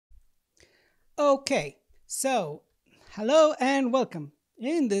Okay, so hello and welcome.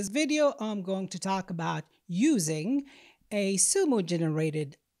 In this video, I'm going to talk about using a SUMO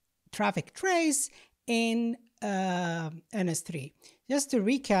generated traffic trace in ns-3. Just to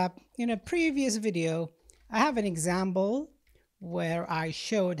recap, in a previous video, I have an example where I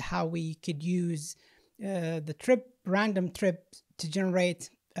showed how we could use the random trip to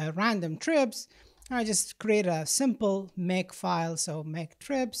generate random trips. I just create a simple make file, so make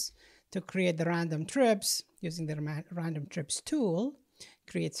trips to create the random trips using the random trips tool,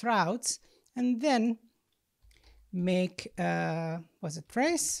 creates routes, and then make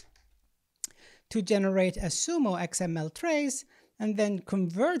trace to generate a SUMO XML trace, and then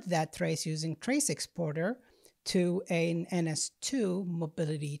convert that trace using trace exporter to an ns-2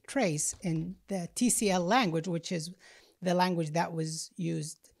 mobility trace in the TCL language, which is the language that was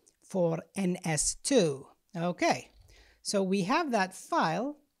used for ns-2. Okay, so we have that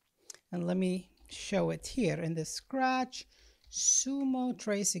file, and let me show it here in the Scratch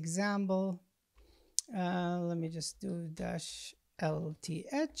SUMOTraceExample. Let me just do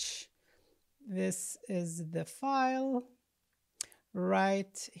 -lth. This is the file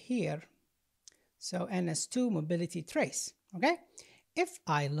right here. So ns-2 mobility trace. Okay, if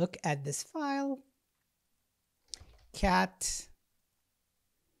I look at this file, cat,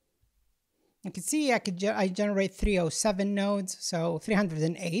 you can see I generate 307 nodes, so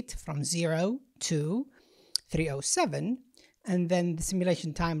 308 from 0 to 307, and then the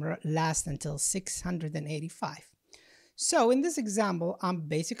simulation time lasts until 685. So in this example, I'm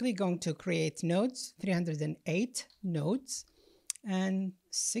basically going to create nodes, 308 nodes, and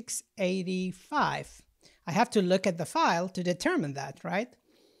 685. I have to look at the file to determine that, right?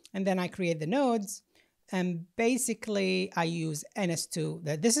 And then I create the nodes, and basically I use ns-2.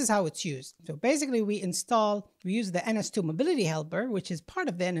 This is how it's used. So basically we use the ns-2 mobility helper, which is part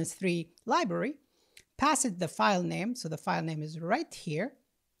of the ns-3 library, pass it the file name. So the file name is right here.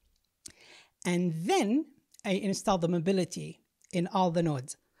 And then I install the mobility in all the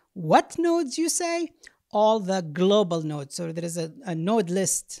nodes. What nodes, you say? All the global nodes. So there is a node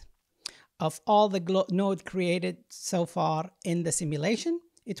list of all the node created so far in the simulation.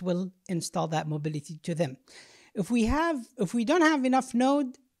 It will install that mobility to them. If we don't have enough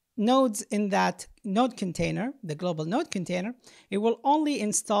nodes in that node container, the global node container, it will only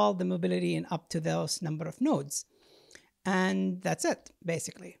install the mobility in up to those number of nodes. And that's it,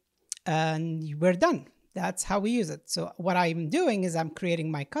 basically. And we're done. That's how we use it. So what I'm doing is I'm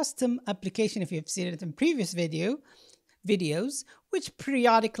creating my custom application, if you've seen it in previous videos, which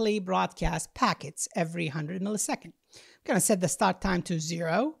periodically broadcast packets every 100 milliseconds. I'm going to set the start time to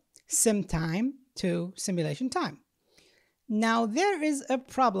 0, sim time to simulation time. Now there is a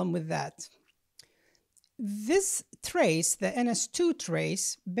problem with that. This trace, the ns-2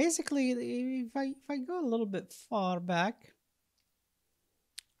 trace, basically, if I go a little bit far back,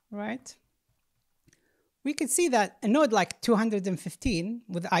 right, we could see that a node like 215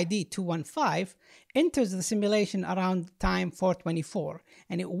 with ID 215 enters the simulation around time 424,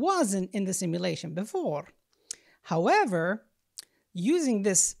 and it wasn't in the simulation before. However, using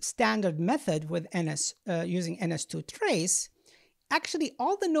this standard method with using ns-2 trace, actually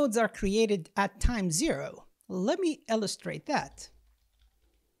all the nodes are created at time 0. Let me illustrate that.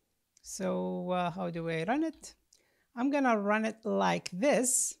 So how do I run it? I'm gonna run it like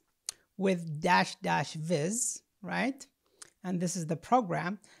this with --viz, right? And this is the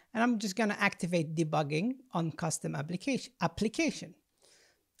program, and I'm just gonna activate debugging on custom application.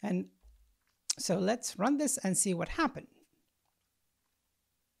 And so let's run this and see what happened.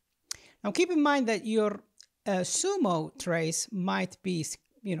 Now keep in mind that your SUMO trace might be,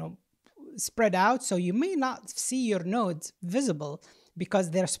 spread out, so you may not see your nodes visible because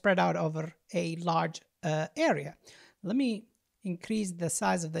they're spread out over a large area. Let me increase the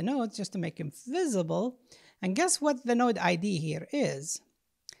size of the nodes just to make them visible. And guess what the node ID here is?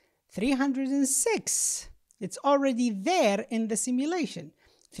 306. It's already there in the simulation.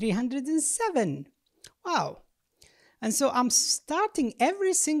 307. Wow. And so I'm starting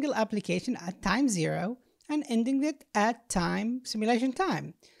every single application at time 0 and ending it at simulation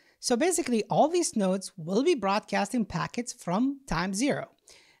time. So basically all these nodes will be broadcasting packets from time 0.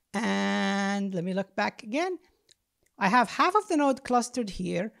 And let me look back again. I have half of the node clustered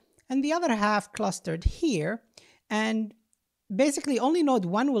here and the other half clustered here. And basically only node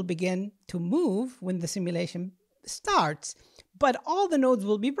 1 will begin to move when the simulation starts, but all the nodes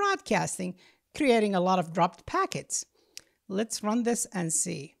will be broadcasting, creating a lot of dropped packets. Let's run this and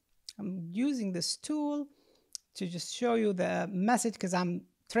see. I'm using this tool to just show you the message because I'm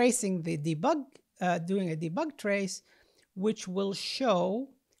tracing the debug, doing a debug trace, which will show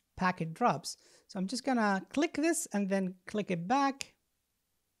packet drops. So I'm just gonna click this and then click it back.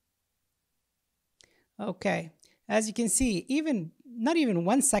 Okay, as you can see, not even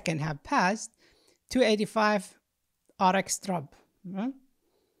 1 second have passed, 285 RX drop. Right?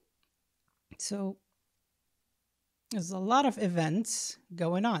 So there's a lot of events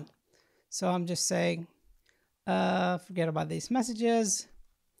going on. So I'm just saying, forget about these messages.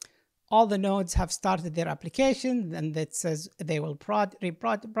 All the nodes have started their application, and it says they will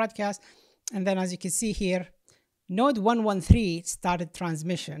broadcast. And then as you can see here, node 113 started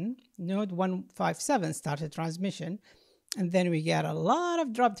transmission, node 157 started transmission, and then we get a lot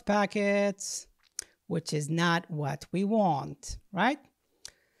of dropped packets, which is not what we want, right?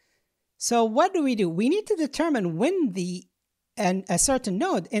 So what do? We need to determine when a certain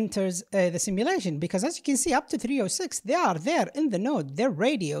node enters the simulation, because as you can see, up to 306, they are there in the node. Their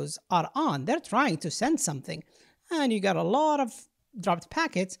radios are on. They're trying to send something. And you got a lot of dropped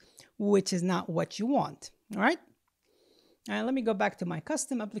packets, which is not what you want, all right? And let me go back to my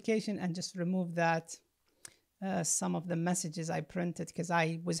custom application and just remove that, some of the messages I printed, because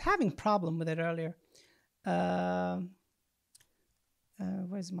I was having problem with it earlier.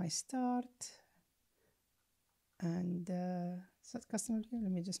 Where's my start? And set custom.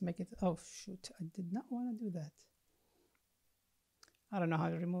 Let me just make it. Oh shoot! I did not want to do that. I don't know how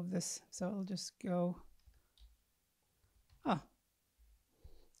to remove this, so I'll just go.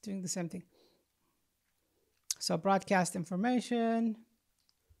 Doing the same thing. So broadcast information.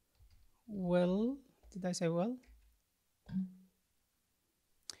 Did I say will?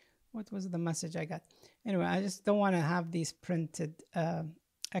 What was the message I got? Anyway, I just don't want to have these printed,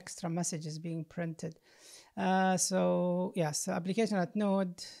 extra messages being printed. So application at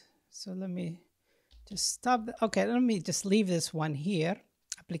node. So let me just stop. Okay, let me just leave this one here.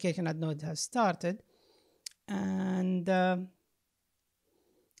 Application at node has started. And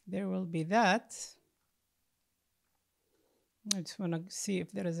there will be that. I just want to see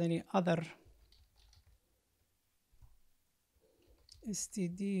if there is any other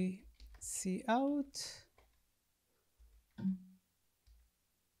std cout.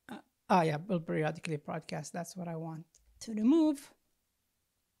 Yeah, will periodically broadcast. That's what I want to remove.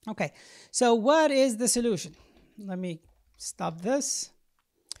 Okay, so what is the solution? Let me stop this,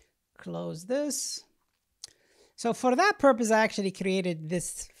 close this. So for that purpose, I actually created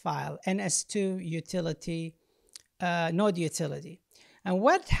this file, ns2 utility, node utility. And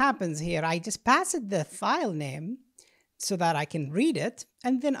what happens here, I just pass it the file name so that I can read it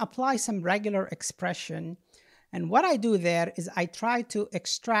and then apply some regular expression. And what I do there is I try to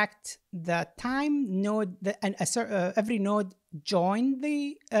extract the time node, every node joined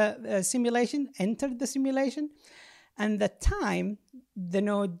the simulation, entered the simulation, and the time the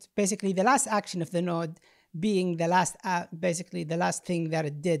node, basically the last action of the node being the last, basically the last thing that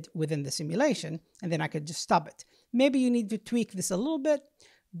it did within the simulation, and then I could just stop it. Maybe you need to tweak this a little bit,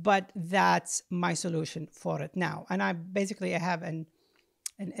 but that's my solution for it now. And I have an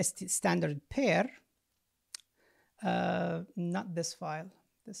standard pair. Not this file.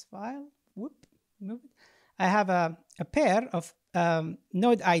 This file. Whoop. Move it. I have a pair of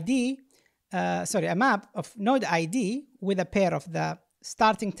node ID. A map of node ID with a pair of the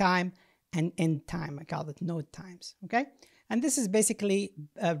starting time and end time. I call it node times. Okay. And this is basically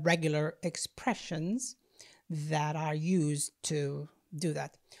regular expressions that are used to do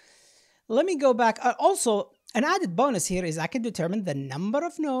that. Let me go back. Also, an added bonus here is I can determine the number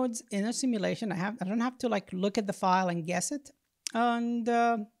of nodes in a simulation. I don't have to like look at the file and guess it. And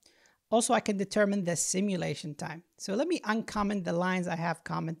also I can determine the simulation time. So let me uncomment the lines I have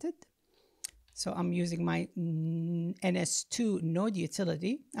commented. So I'm using my ns2 node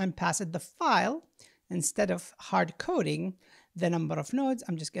utility and pass it the file. Instead of hard coding the number of nodes,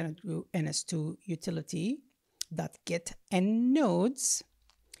 I'm just going to do ns2 utility.get n nodes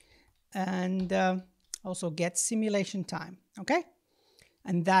and also get simulation time. Okay.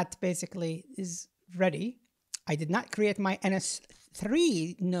 And that basically is ready. I did not create my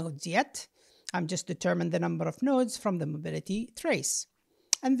ns3 nodes yet. I'm just determined the number of nodes from the mobility trace.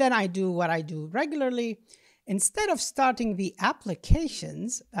 And then I do what I do regularly. Instead of starting the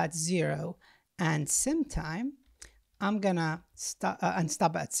applications at 0 and sim time, I'm gonna stop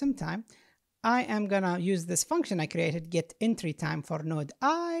at sim time. I am gonna use this function I created, get entry time for node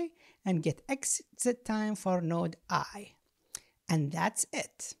I and get exit time for node I. And that's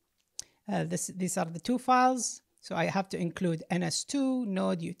it. These are the two files. So I have to include ns2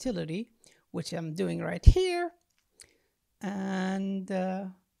 node utility, which I'm doing right here. And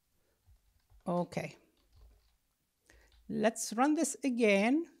okay, let's run this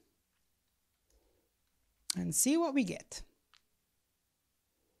again and see what we get.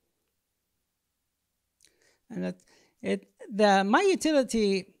 And my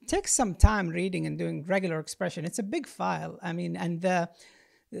utility takes some time reading and doing regular expression. It's a big file. I mean, and the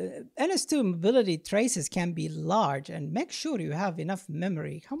ns-2 mobility traces can be large, and make sure you have enough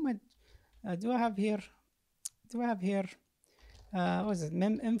memory. How much do I have here? What is it?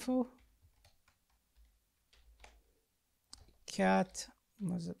 Mem info? Cat,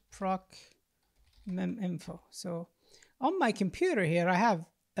 was it proc mem info? So on my computer here, I have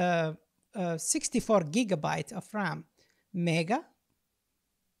 64 gigabyte of RAM, mega,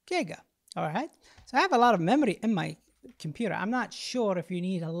 giga. All right. So I have a lot of memory in my computer. I'm not sure if you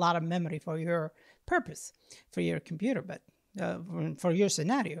need a lot of memory for your purpose, for your computer, but for your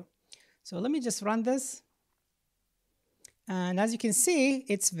scenario. So let me just run this. And as you can see,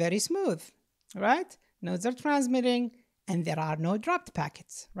 it's very smooth, right? Nodes are transmitting and there are no dropped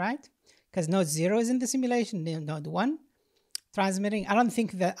packets, right? Because node 0 is in the simulation, node 1 transmitting. I don't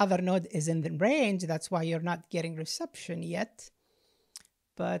think the other node is in the range. That's why you're not getting reception yet.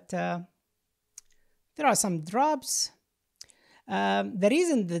 But there are some drops. The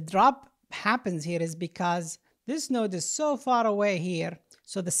reason the drop happens here is because this node is so far away here,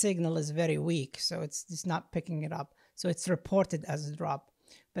 so the signal is very weak, so it's not picking it up. So it's reported as a drop,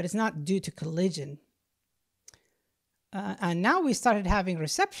 but it's not due to collision. And now we started having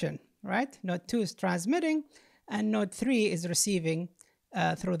reception, right? Node 2 is transmitting, and node 3 is receiving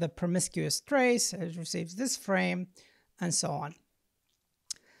through the promiscuous trace. It receives this frame, and so on.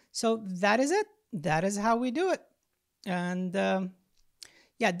 So that is it. That is how we do it. And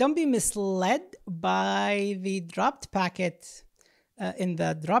yeah, don't be misled by the dropped packet in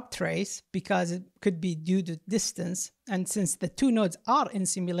the drop trace, because it could be due to distance. And since the two nodes are in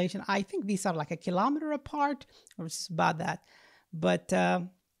simulation, I think these are like a kilometer apart, or it's about that. But,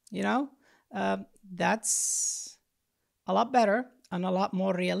 you know, that's a lot better and a lot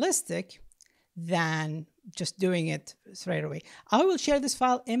more realistic than just doing it straight away. I will share this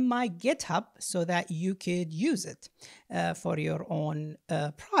file in my GitHub so that you could use it for your own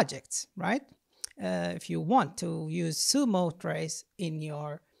projects, right? If you want to use SUMOTrace in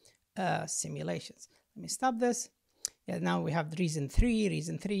your simulations. Let me stop this. Yeah, now we have reason 3.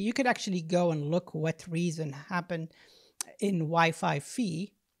 You could actually go and look what reason happened in Wi-Fi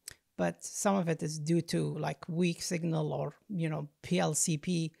fee, but some of it is due to like weak signal or, you know,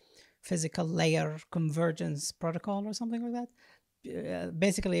 PLCP, physical layer convergence protocol or something like that.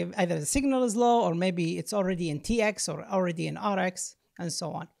 Basically, either the signal is low, or maybe it's already in TX or already in RX, and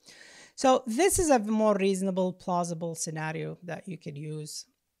so on. So this is a more reasonable, plausible scenario that you could use.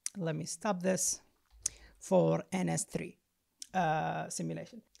 Let me stop this for ns-3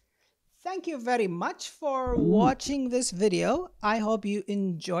 simulation. Thank you very much for watching this video. I hope you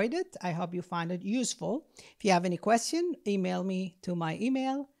enjoyed it. I hope you find it useful. If you have any question, email me to my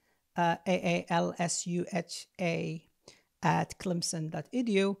email,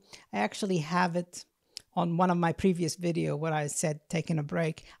 aalsuha@clemson.edu. I actually have it on one of my previous video where I said taking a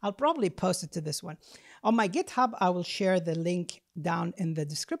break. I'll probably post it to this one. On my GitHub, I will share the link down in the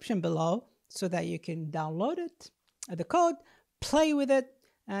description below so that you can download it, the code, play with it,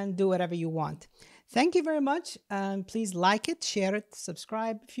 and do whatever you want. Thank you very much. Please like it, share it,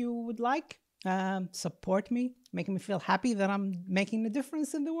 subscribe if you would like. Support me, making me feel happy that I'm making a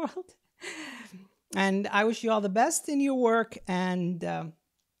difference in the world. And I wish you all the best in your work, and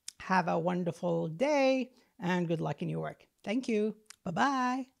have a wonderful day, and good luck in your work. Thank you.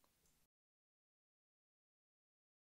 Bye-bye.